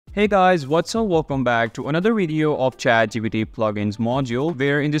Hey guys, what's up? Welcome back to another video of ChatGPT plugins module,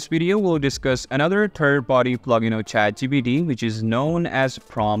 where in this video we'll discuss another third-party plugin of ChatGPT which is known as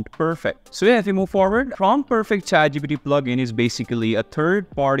PromptPerfect. So yeah, if we move forward, PromptPerfect ChatGPT plugin is basically a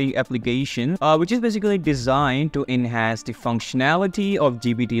third-party application which is basically designed to enhance the functionality of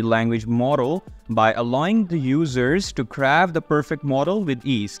GPT language model by allowing the users to craft the perfect model with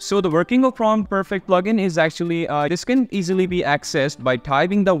ease. So the working of PromptPerfect plugin is actually this can easily be accessed by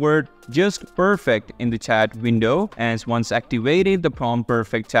typing the word just perfect in the chat window, and once activated, the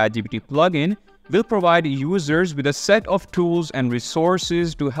PromptPerfect ChatGPT plugin will provide users with a set of tools and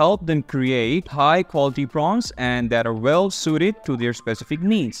resources to help them create high-quality prompts and that are well suited to their specific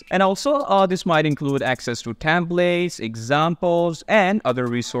needs. And also, this might include access to templates, examples, and other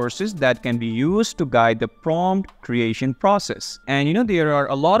resources that can be used to guide the prompt creation process. And there are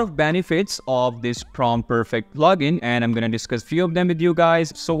a lot of benefits of this PromptPerfect plugin, and I'm going to discuss a few of them with you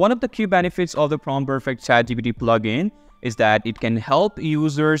guys. So one of the key benefits of the PromptPerfect ChatGPT plugin is that it can help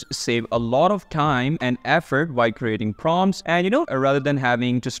users save a lot of time and effort while creating prompts. And rather than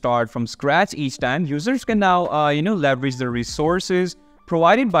having to start from scratch each time, users can now leverage the resources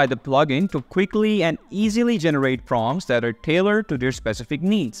provided by the plugin to quickly and easily generate prompts that are tailored to their specific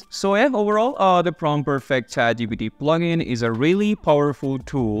needs. So yeah, overall, the PromptPerfect ChatGPT plugin is a really powerful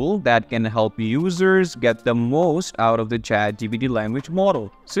tool that can help users get the most out of the ChatGPT language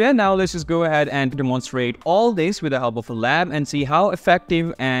model. So yeah, now let's just go ahead and demonstrate all this with the help of a lab and see how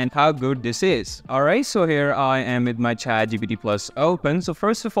effective and how good this is. Alright, so here I am with my ChatGPT Plus open. So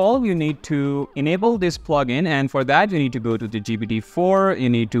first of all, you need to enable this plugin, and for that you need to go to the GPT-4.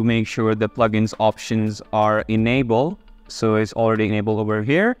 You need to make sure the plugins options are enabled. So it's already enabled over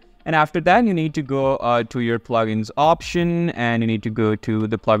here. And after that, you need to go to your plugins option, and you need to go to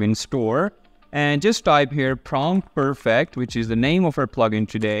the plugin store and just type here PromptPerfect, which is the name of our plugin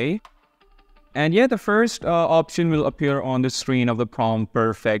today. And yeah, the first option will appear on the screen of the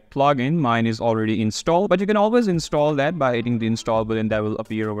PromptPerfect plugin. Mine is already installed, but you can always install that by hitting the install button that will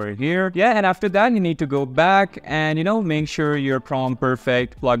appear over here. Yeah, and after that, you need to go back and, make sure your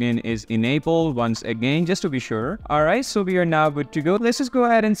PromptPerfect plugin is enabled once again, just to be sure. All right, so we are now good to go. Let's just go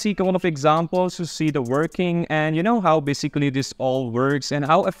ahead and see a couple of examples to see the working and, how basically this all works and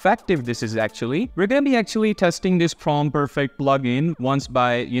how effective this is actually. We're going to be actually testing this PromptPerfect plugin once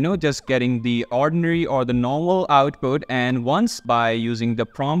by, just getting the ordinary or the normal output, and once by using the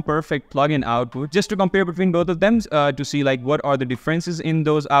PromptPerfect plugin output, just to compare between both of them to see like what are the differences in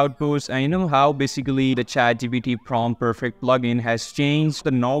those outputs, and how basically the ChatGPT PromptPerfect plugin has changed the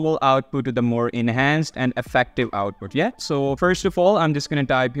normal output to the more enhanced and effective output. Yeah, so first of all, I'm just gonna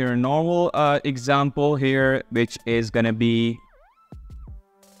type here a normal example here, which is gonna be,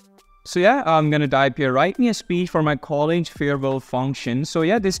 so yeah, I'm gonna type here, write me a speech for my college farewell function. So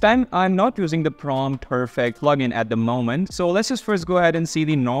yeah, this time I'm not using the PromptPerfect plugin at the moment. So let's just first go ahead and see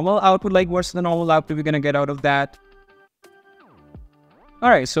the normal output, like what's the normal output we're gonna get out of that.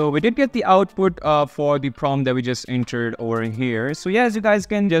 Alright, so we did get the output for the prompt that we just entered over here. So yeah, as you guys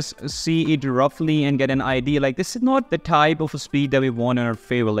can just see it roughly and get an idea, like this is not the type of a speed that we want in our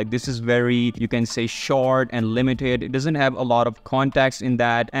favor. Like this is very, you can say, short and limited. It doesn't have a lot of context in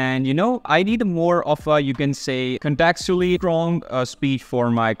that. And I need more of a, you can say, contextually strong speech for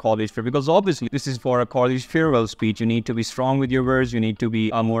my college fair, because obviously this is for a college farewell speech. You need to be strong with your words. You need to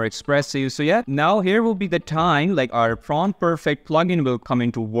be more expressive. So yeah, now here will be the time like our PromptPerfect plugin will come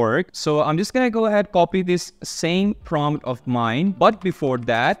into work. So I'm just gonna go ahead, copy this same prompt of mine, but before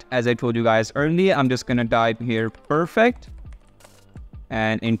that, as I told you guys earlier, I'm just gonna type here perfect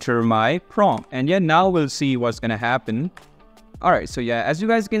and enter my prompt, and yeah, now we'll see what's gonna happen. Alright, so yeah, as you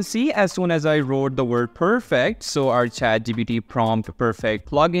guys can see, as soon as I wrote the word perfect, so our ChatGPT PromptPerfect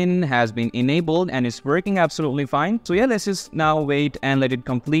plugin has been enabled and it's working absolutely fine. So yeah, let's just now wait and let it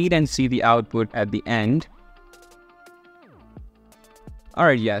complete and see the output at the end.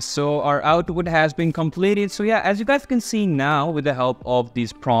 Alright, yes, so our output has been completed. So yeah, as you guys can see now with the help of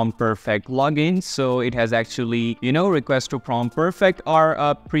this PromptPerfect plugin, so it has actually, request to PromptPerfect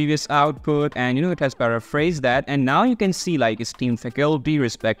our previous output, and it has paraphrased that, and now you can see like esteemed faculty,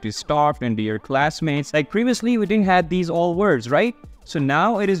 respected staff, and dear classmates. Like previously we didn't have these all words, right? So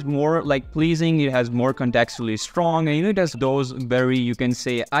now it is more like pleasing, it has more contextually strong, and it has those very, you can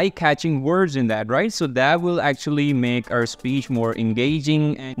say, eye-catching words in that, right? So that will actually make our speech more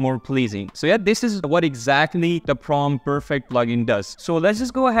engaging and more pleasing. So yeah, this is what exactly the PromptPerfect plugin does. So let's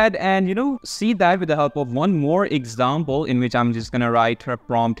just go ahead and, see that with the help of one more example in which I'm just gonna write a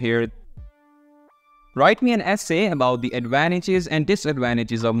prompt here. Write me an essay about the advantages and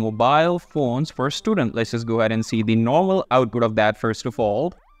disadvantages of mobile phones for students. Let's just go ahead and see the normal output of that first of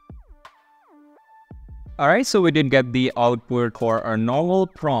all. Alright, so we did get the output for our normal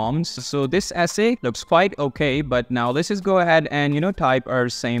prompts. So this essay looks quite okay, but now let's just go ahead and type our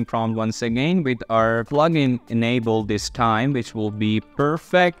same prompt once again with our plugin enabled this time, which will be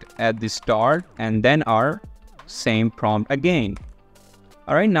perfect at the start, and then our same prompt again.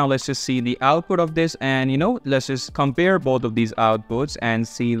 Alright, now let's just see the output of this, and let's just compare both of these outputs and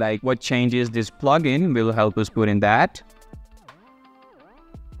see like what changes this plugin will help us put in that.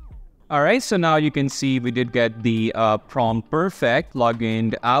 Alright, so now you can see we did get the PromptPerfect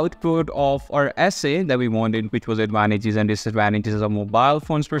plugin, the output of our essay that we wanted, which was advantages and disadvantages of mobile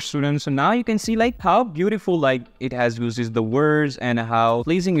phones for students. So now you can see like how beautiful like it has uses the words and how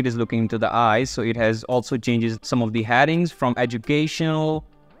pleasing it is looking to the eyes. So it has also changes some of the headings from educational,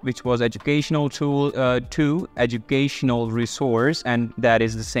 which was educational tool, to educational resource, and that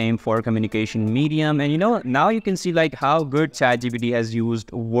is the same for communication medium. And now you can see like how good ChatGPT has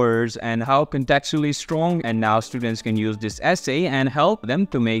used words and how contextually strong, and now students can use this essay and help them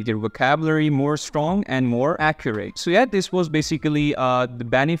to make their vocabulary more strong and more accurate. So yeah, this was basically the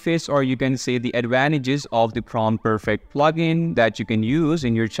benefits, or you can say the advantages of the PromptPerfect plugin that you can use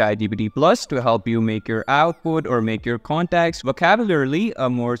in your ChatGPT Plus to help you make your output or make your context vocabulary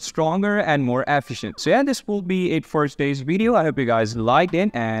more stronger and more efficient. So yeah, this will be it for today's video. I hope you guys liked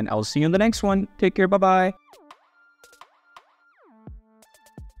it, and I'll see you in the next one. Take care. Bye bye.